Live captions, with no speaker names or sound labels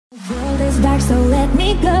is dark, so let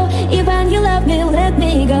me go. Even you love me, let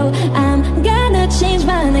me go. I'm gonna change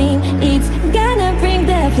my name, it's gonna bring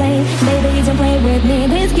the flame. Baby, don't play with me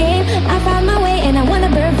this game. I found my way and I wanna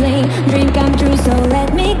burn flame. Dream come true, so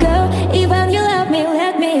let me go. Even you love me,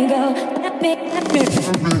 let me go. Let me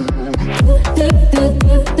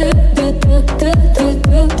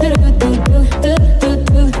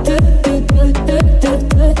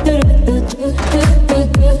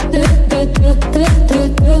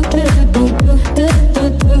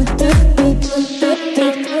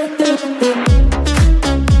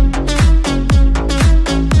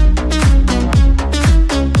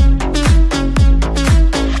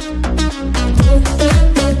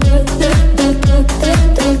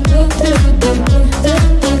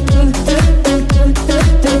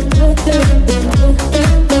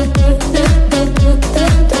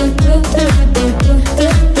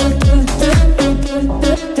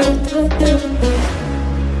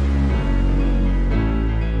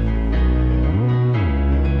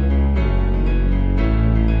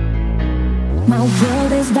My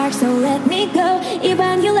world is dark, so let me go.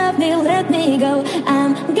 Even you love me, let me go.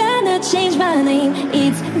 I'm gonna change my name,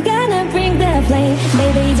 it's gonna bring the flame.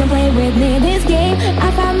 Baby, don't play with me this game. I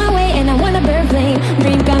found my way and I wanna burn flame.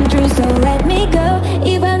 Dream come true, so let me go.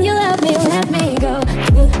 Even